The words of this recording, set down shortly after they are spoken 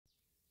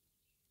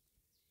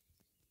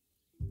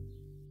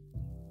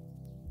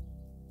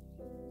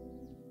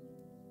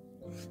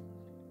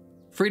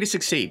Free to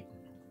succeed.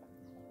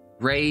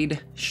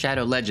 Raid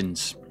Shadow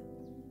Legends.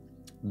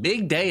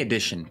 Big Day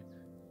Edition.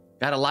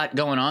 Got a lot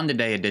going on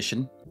today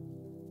edition.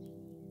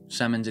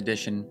 Summons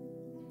Edition.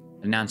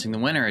 Announcing the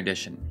winner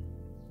edition.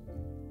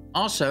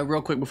 Also,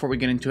 real quick before we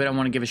get into it, I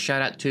want to give a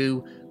shout out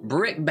to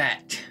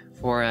Brickbat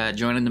for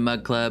joining the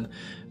Mug Club.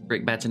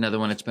 Brickbat's another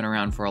one that's been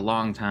around for a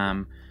long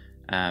time.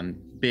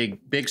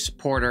 Big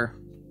supporter.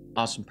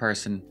 Awesome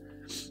person.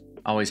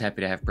 Always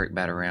happy to have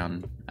Brickbat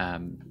around.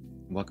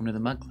 Welcome to the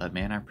Mug Club,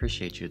 man. I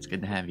appreciate you. It's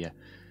good to have you.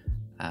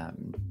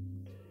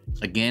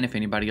 Again, if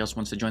anybody else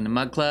wants to join the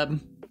Mug Club,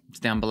 it's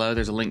down below.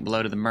 There's a link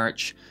below to the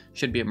merch.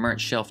 Should be a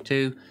merch shelf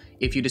too.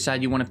 If you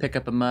decide you want to pick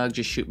up a mug,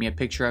 just shoot me a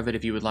picture of it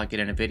if you would like it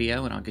in a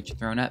video, and I'll get you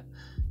thrown up.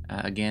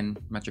 Again,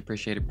 much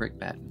appreciated,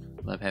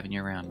 Brickbat. Love having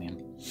you around,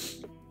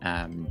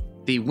 man.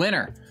 The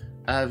winner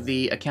of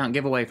the account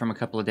giveaway from a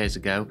couple of days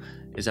ago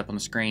is up on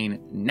the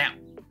screen now.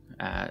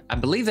 I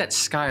believe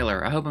that's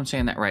Skylar. I hope I'm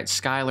saying that right.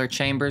 Skylar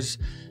Chambers.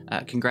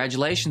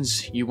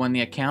 Congratulations, you won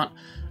the account.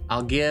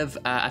 I'll give,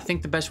 I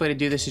think the best way to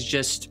do this is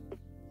just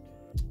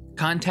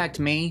contact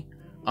me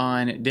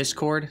on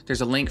Discord.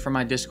 There's a link for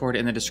my Discord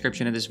in the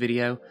description of this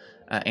video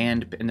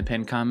and in the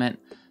pinned comment.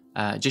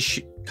 Just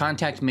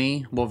contact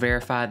me. We'll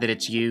verify that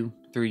it's you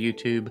through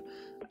YouTube,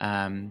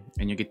 and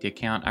you'll get the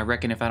account. I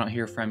reckon if I don't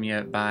hear from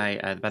you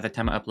by the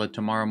time I upload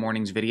tomorrow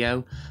morning's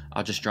video,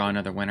 I'll just draw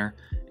another winner,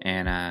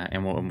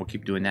 and we'll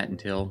keep doing that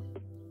until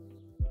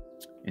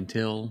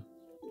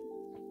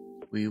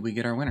we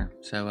get our winner.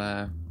 So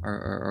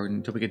or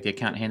until we get the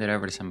account handed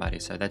over to somebody.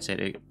 So that's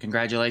it.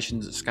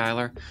 Congratulations,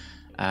 Skylar.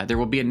 There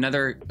will be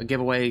another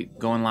giveaway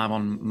going live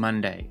on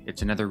Monday.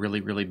 It's another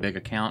really big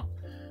account.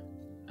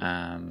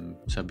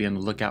 So be on the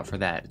lookout for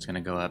that. It's going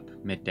to go up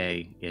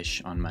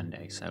midday-ish on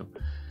Monday. So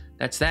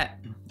that's that.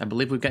 I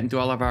believe we've gotten through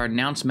all of our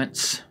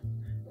announcements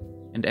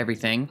and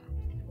everything.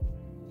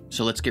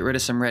 So let's get rid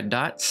of some red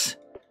dots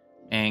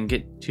and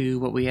get to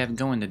what we have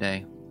going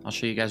today. I'll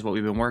show you guys what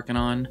we've been working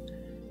on.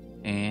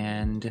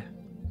 And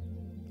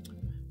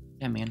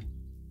yeah, man.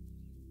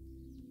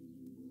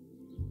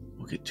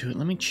 We'll get to it.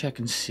 Let me check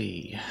and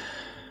see.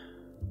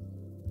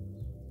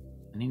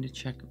 I need to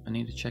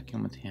check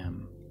in with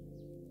him.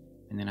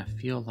 And then I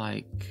feel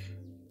like,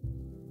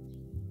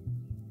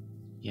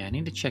 yeah, I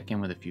need to check in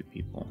with a few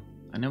people.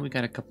 I know we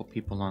got a couple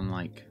people on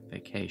like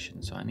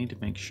vacation, so I need to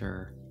make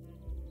sure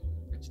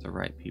it's the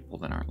right people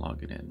that aren't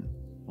logging in.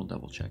 We'll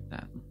double check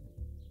that.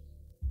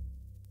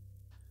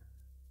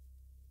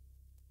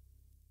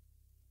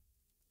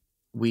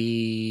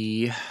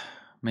 We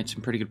made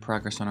some pretty good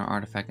progress on our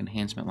artifact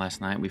enhancement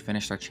last night. We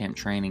finished our champ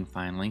training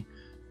finally.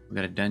 We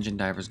got a dungeon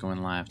divers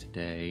going live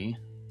today.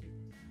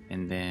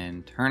 And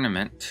then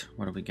tournament,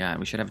 what do we got?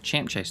 We should have a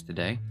champ chase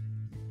today.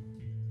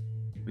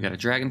 We got a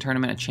dragon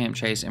tournament, a champ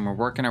chase, and we're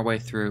working our way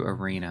through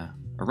arena.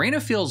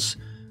 Arena feels,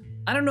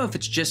 I don't know if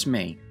it's just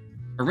me.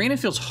 Arena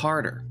feels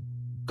harder.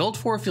 Gold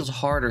 4 feels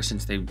harder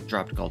since they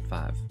dropped Gold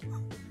 5.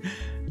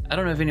 I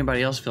don't know if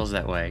anybody else feels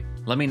that way.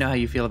 Let me know how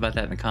you feel about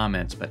that in the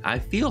comments, but I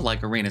feel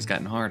like Arena's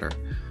gotten harder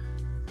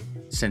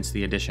since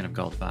the addition of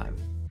Gold 5.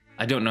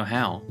 I don't know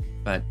how,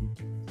 but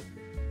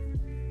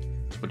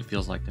that's what it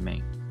feels like to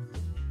me.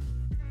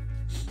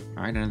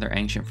 All right, another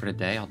ancient for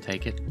today. I'll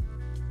take it.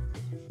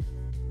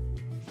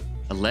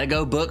 A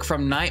Lego book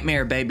from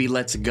Nightmare, baby.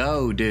 Let's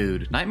go,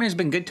 dude. Nightmare's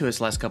been good to us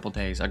last couple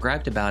days. I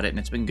griped about it, and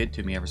it's been good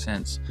to me ever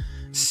since.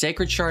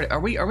 Sacred Shard. Are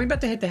we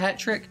about to hit the hat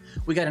trick?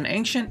 We got an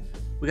ancient.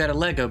 We got a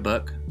Lego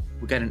book.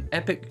 We got an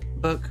epic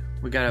book.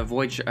 We got a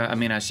void.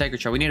 A Sacred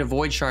Shard. We need a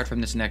void shard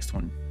from this next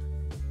one.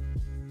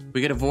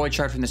 We get a void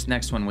shard from this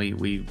next one.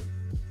 We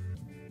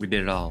did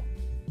it all.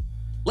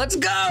 Let's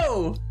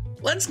go!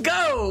 Let's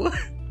go!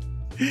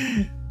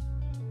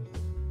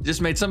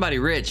 Just made somebody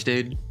rich,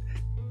 dude.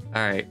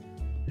 All right.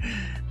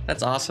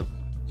 That's awesome.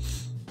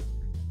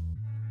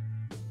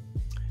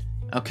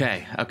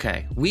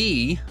 Okay.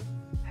 We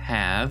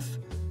have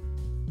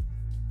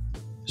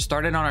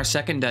started on our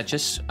second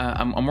Duchess.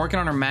 I'm working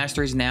on our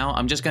Masteries now.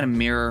 I'm just going to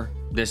mirror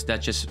this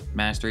Duchess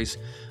Masteries.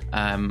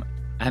 I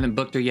haven't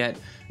booked her yet.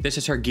 This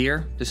is her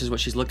gear. This is what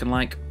she's looking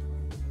like.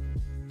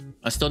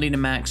 I still need to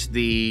max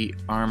the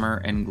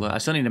armor and glow. I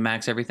still need to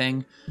max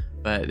everything,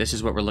 but this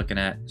is what we're looking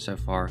at so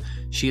far.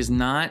 She is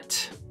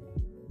not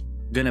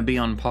gonna be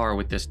on par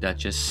with this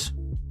Duchess.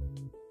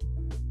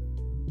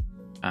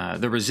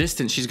 The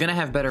resistance, she's gonna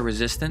have better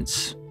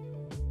resistance,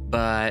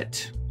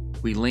 but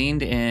we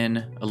leaned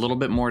in a little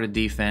bit more to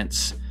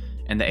defense,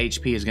 and the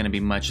HP is gonna be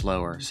much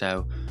lower.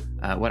 So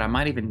what I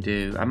might even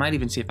do, I might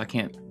even see if I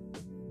can't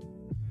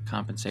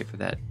compensate for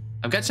that.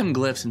 I've got some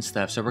glyphs and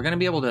stuff, so we're gonna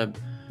be able to,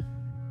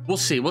 we'll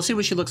see what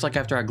she looks like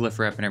after I glyph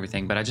her up and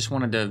everything, but I just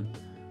wanted to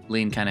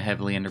lean kind of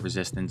heavily into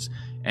resistance.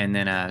 And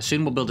then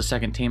soon we'll build a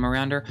second team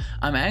around her.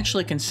 I'm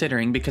actually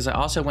considering, because I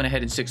also went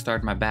ahead and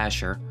 6-starred my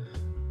Basher,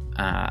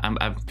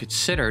 I've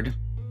considered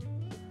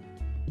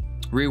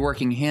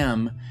reworking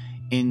him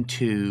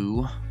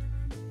into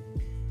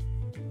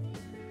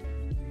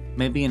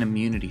maybe an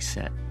immunity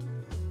set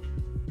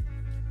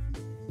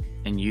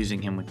and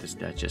using him with this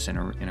Duchess in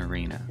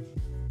Arena.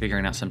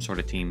 figuring out some sort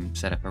of team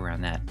setup around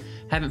that.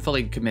 Haven't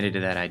fully committed to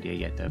that idea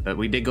yet, though. But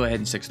we did go ahead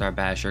and 6-star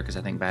Basher because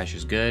I think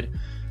Basher's good.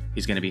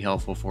 He's going to be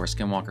helpful for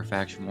Skinwalker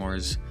Faction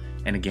Wars.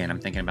 And again, I'm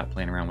thinking about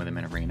playing around with him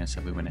in Arena, so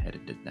we went ahead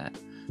and did that.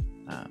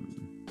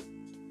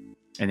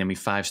 And then we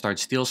 5-starred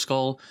Steel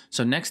Skull.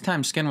 So next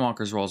time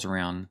Skinwalkers rolls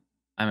around,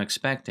 I'm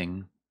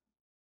expecting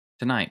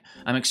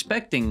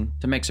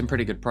to make some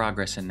pretty good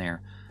progress in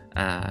there.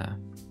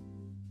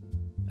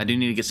 I do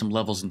need to get some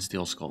levels in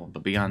Steel Skull,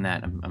 but beyond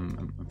that,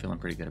 I'm feeling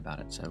pretty good about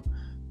it. So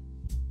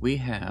we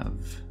have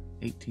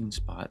 18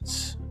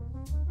 spots.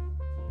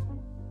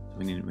 So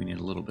we need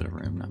a little bit of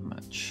room, not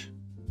much.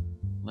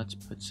 Let's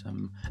put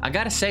some. I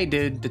gotta say,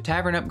 dude, the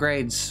tavern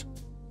upgrades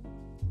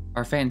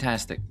are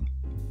fantastic.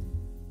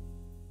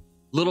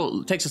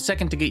 It takes a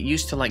second to get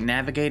used to like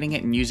navigating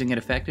it and using it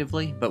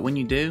effectively, but when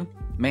you do,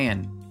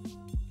 man,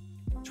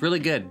 it's really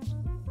good.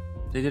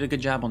 They did a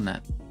good job on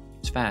that.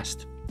 It's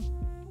fast.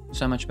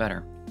 So much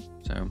better.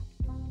 So,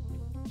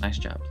 nice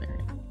job,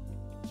 Clarion.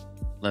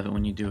 Love it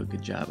when you do a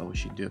good job. I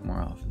wish you'd do it more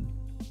often.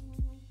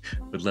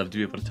 Would love to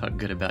be able to talk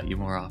good about you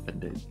more often,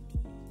 dude.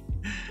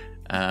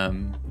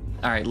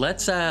 All right,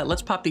 let's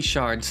pop these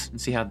shards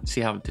and see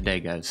how today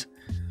goes.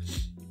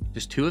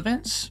 Just 2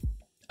 events?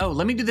 Oh,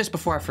 let me do this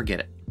before I forget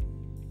it.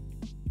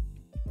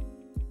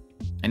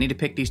 I need to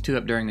pick these 2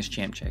 up during this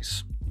champ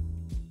chase.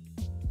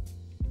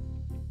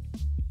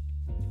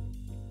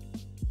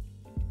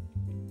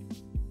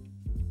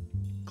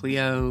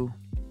 Cleo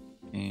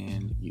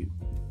and you.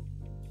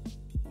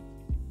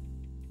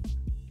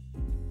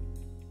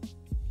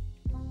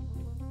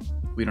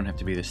 We don't have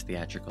to be this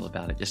theatrical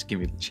about it. Just give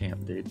me the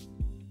champ, dude.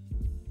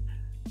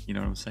 You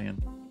know what I'm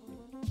saying?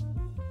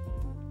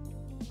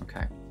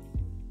 Okay.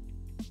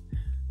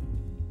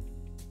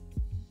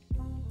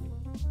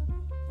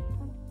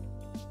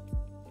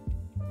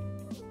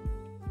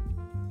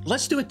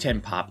 Let's do a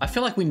 10 pop. I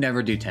feel like we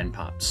never do 10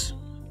 pops.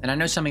 And I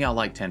know some of y'all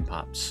like 10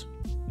 pops.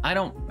 I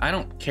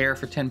don't care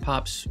for 10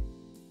 pops.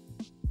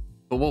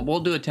 But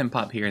we'll do a 10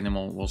 pop here and then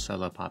we'll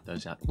solo pop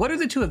those out. What are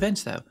the 2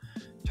 events though?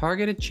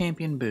 Targeted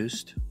champion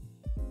boost.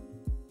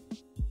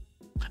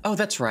 Oh,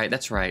 that's right.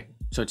 That's right.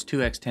 So it's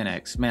 2x,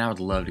 10x. Man, I would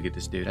love to get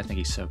this dude. I think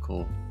he's so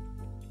cool.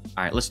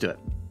 All right, let's do it.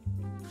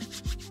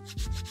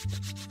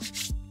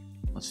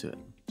 Let's do it.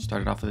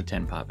 Start it off with a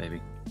 10 pop,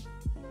 baby.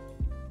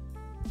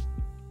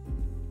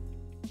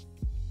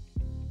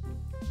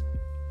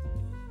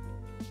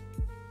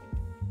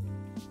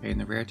 Paying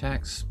the rare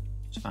tax.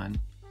 It's fine.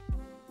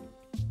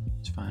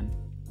 It's fine.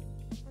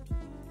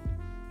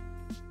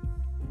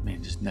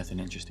 Man, just nothing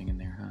interesting in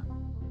there,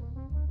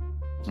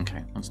 huh?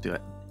 Okay, let's do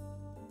it.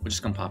 We're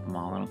just gonna pop them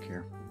all. I don't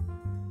care.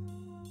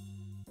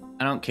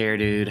 I don't care,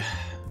 dude.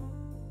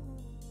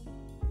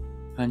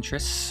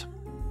 Huntress.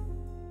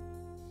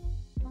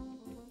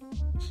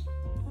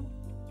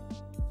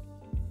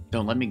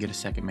 Don't let me get a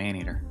second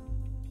man-eater.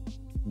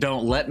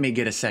 Don't let me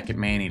get a second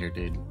man-eater,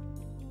 dude.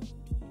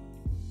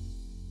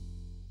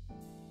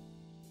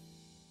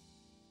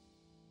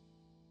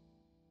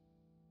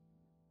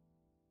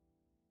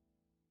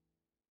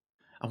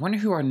 I wonder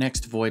who our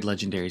next Void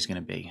Legendary is going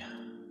to be.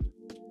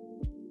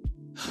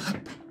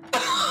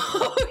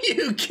 Are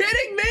you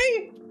kidding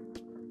me?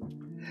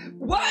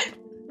 What?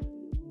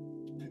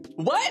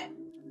 What?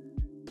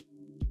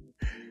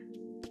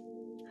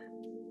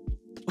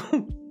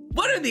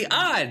 What are the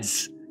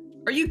odds?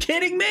 Are you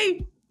kidding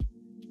me?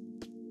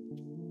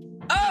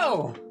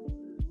 Oh!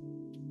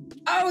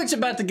 Oh, it's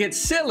about to get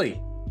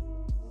silly.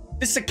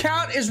 This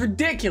account is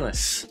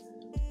ridiculous.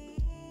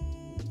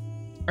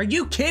 Are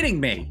you kidding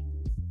me?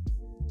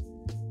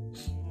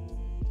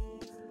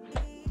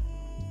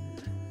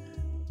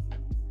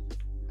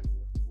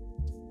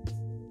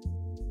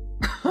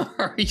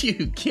 Are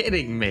you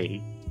kidding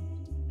me?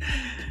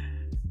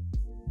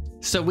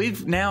 So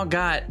we've now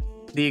got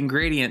the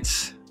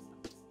ingredients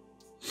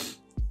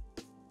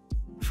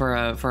for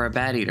a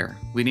bat eater.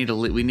 We need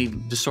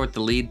to sort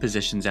the lead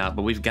positions out,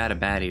 but we've got a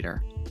bat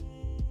eater.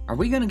 Are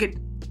we gonna get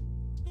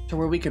to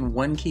where we can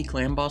 1-key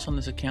clan boss on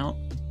this account?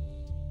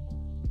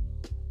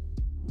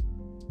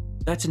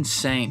 That's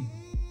insane.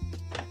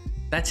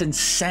 That's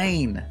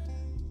insane.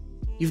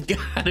 You've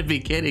got to be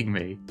kidding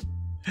me.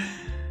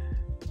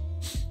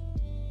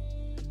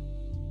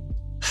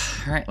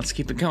 All right, let's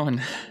keep it going.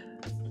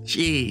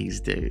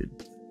 Jeez,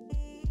 dude.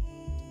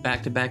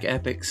 Back-to-back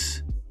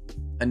epics.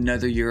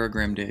 Another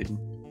Eurogrim, dude.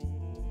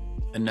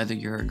 Another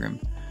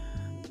Eurogrim.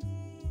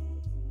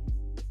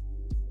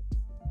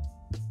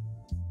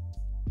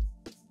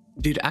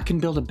 Dude, I can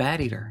build a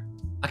bat eater.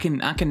 I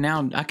can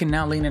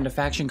now lean into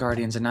Faction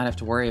Guardians and not have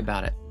to worry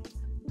about it.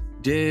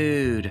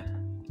 Dude.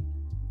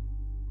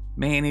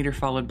 Man eater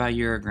followed by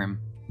Eurogrim.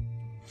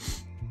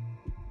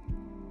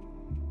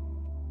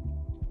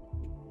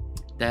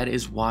 That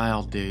is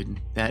wild, dude.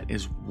 That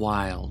is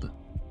wild.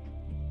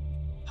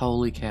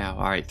 Holy cow.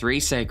 All right, 3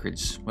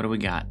 sacreds. What do we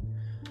got?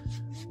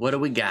 What do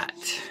we got?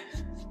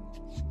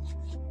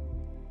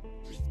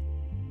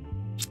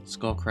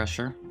 Skull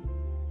Crusher.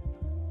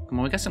 Come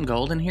on, we got some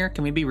gold in here.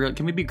 Can we be real?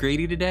 Can we be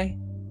greedy today?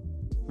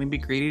 Can we be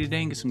greedy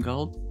today and get some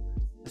gold?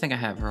 I think I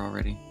have her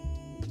already.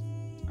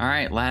 All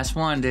right, last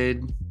one,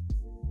 dude.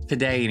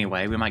 Today,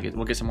 anyway.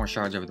 We'll get some more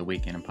shards over the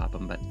weekend and pop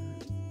them, but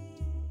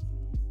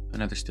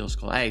another Steel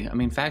Skull. Hey, I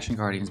mean, Faction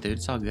Guardians, dude.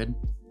 It's all good.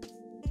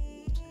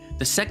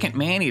 The second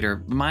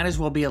Maneater might as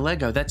well be a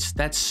Lego.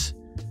 That's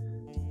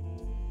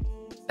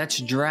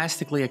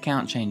drastically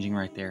account changing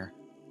right there.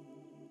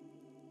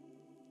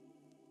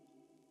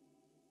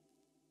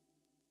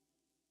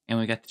 And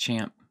we got the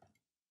champ.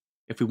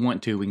 If we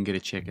want to, we can get a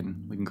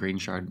chicken. We can green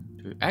shard.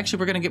 Actually,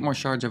 we're gonna get more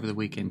shards over the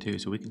weekend too,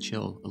 so we can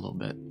chill a little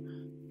bit.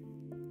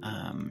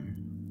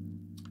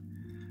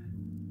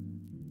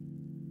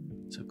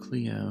 So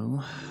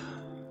Cleo.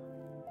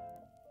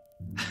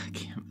 I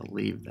can't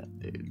believe that,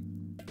 dude.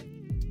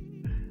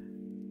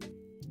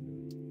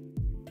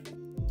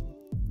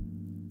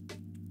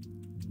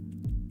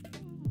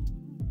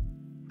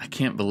 I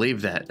can't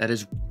believe that. That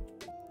is.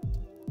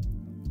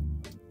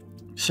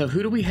 So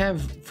who do we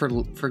have for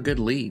good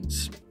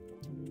leads?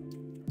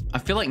 I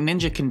feel like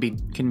Ninja can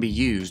be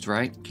used,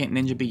 right? Can't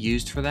Ninja be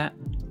used for that?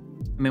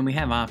 I mean, we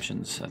have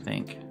options, I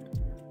think.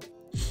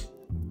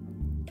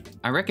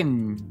 I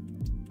reckon.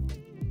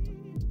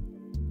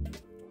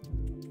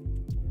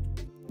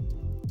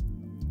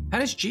 How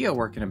does Geo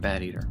work in a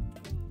Bat Eater?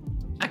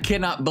 I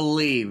cannot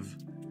believe.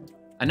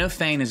 I know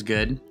Thane is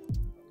good.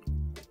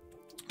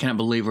 Cannot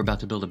believe we're about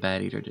to build a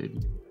Bat Eater,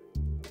 dude.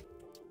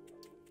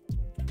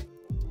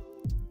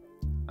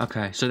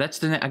 Okay, so that's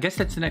the. I guess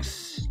that's the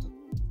next.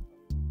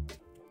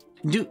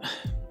 Dude,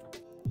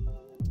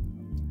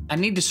 I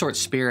need to sort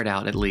Spirit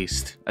out at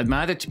least.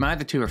 My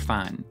other two are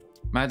fine.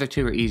 My other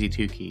two are easy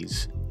 2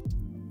 keys.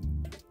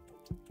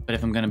 But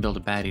if I'm gonna build a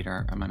Bat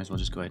Eater, I might as well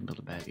just go ahead and build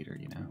a Bat Eater,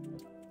 you know.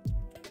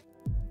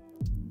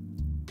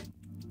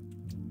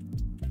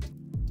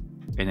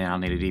 And then I'll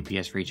need a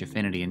DPS for each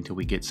affinity until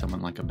we get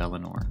someone like a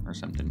Bellinor or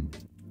something.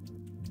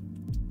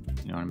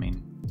 You know what I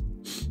mean?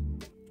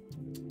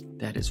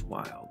 That is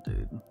wild,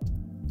 dude.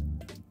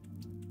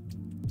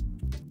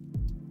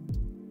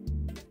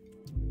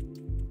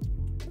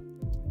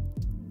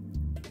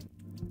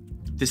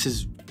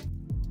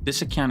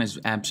 This account is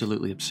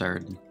absolutely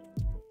absurd.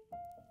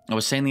 I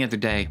was saying the other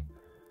day,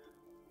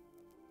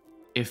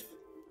 if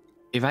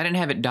I didn't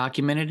have it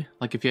documented,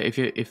 like if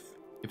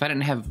I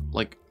didn't have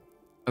like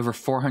over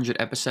 400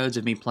 episodes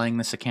of me playing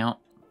this account,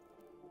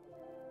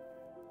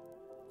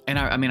 and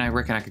I mean I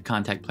reckon I could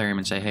contact Plarium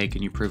and say, hey,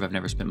 can you prove I've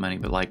never spent money?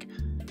 But like,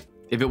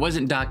 if it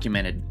wasn't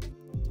documented,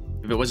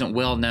 if it wasn't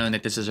well known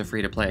that this is a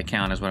free to play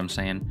account, is what I'm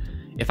saying.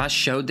 If I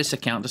showed this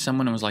account to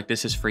someone and was like,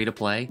 this is free to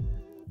play,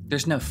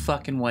 there's no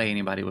fucking way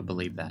anybody would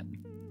believe that.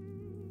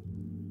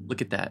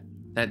 Look at that.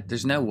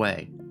 There's no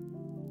way.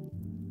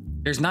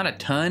 There's not a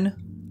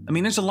ton. I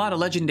mean, there's a lot of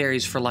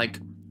legendaries for like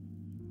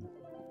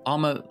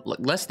almost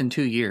less than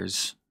 2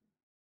 years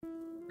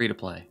free to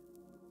play.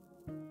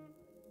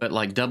 But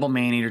like double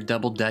Maneater,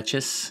 double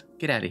Duchess,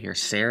 get out of here.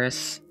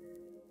 Saris,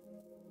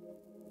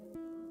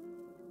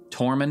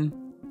 Tormund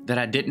that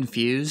I didn't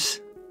fuse.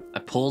 I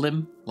pulled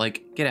him.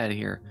 Like, get out of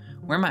here.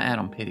 Where am I at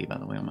on pity, by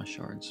the way, on my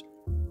shards?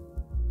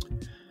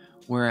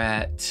 We're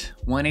at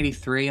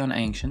 183 on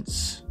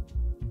Ancients.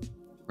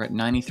 We're at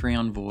 93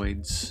 on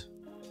Voids.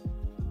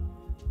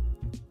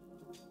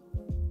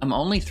 I'm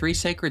only 3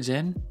 Sacreds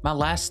in. My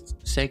last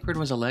Sacred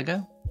was a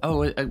Lego.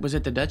 Oh, was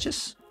it the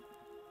Duchess?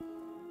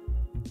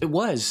 It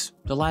was.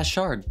 The last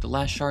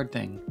shard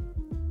thing.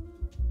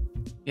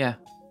 Yeah.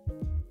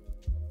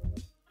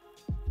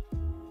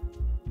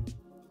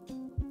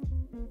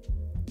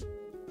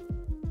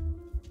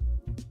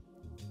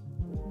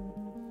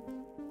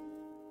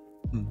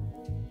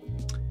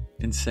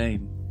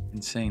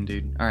 Insane,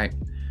 dude. All right,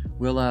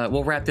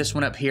 we'll wrap this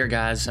one up here,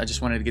 guys. I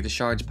just wanted to get the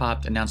shards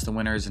popped, announce the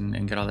winners,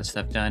 and get all that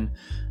stuff done.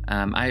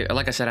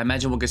 Like I said, I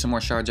imagine we'll get some more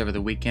shards over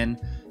the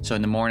weekend. So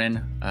in the morning,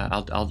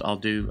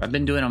 I've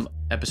been doing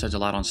episodes a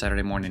lot on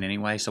Saturday morning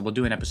anyway, so we'll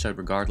do an episode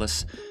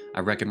regardless. I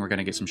reckon we're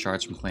gonna get some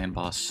shards from Clan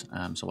Boss,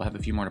 so we'll have a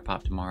few more to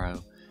pop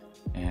tomorrow,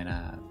 and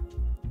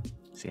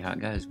see how it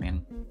goes,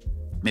 man.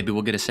 Maybe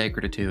we'll get a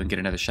Sacred or 2 and get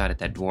another shot at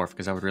that Dwarf,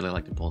 because I would really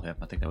like to pull him.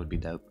 I think that would be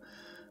dope.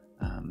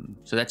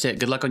 So that's it.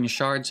 Good luck on your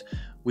shards.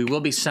 We will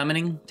be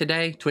summoning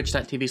today,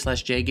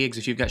 twitch.tv/JGigs.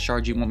 If you've got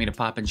shards you want me to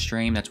pop in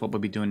stream, that's what we'll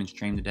be doing in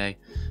stream today.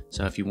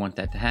 So if you want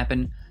that to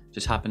happen,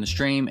 just hop in the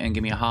stream and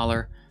give me a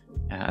holler.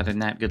 Other than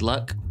that, good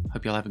luck.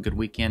 Hope y'all have a good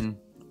weekend.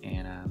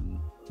 And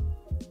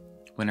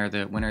winner of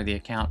the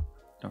account,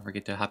 don't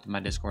forget to hop in my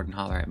Discord and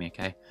holler at me,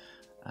 okay?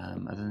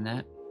 Other than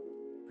that,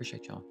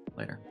 appreciate y'all.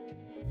 Later.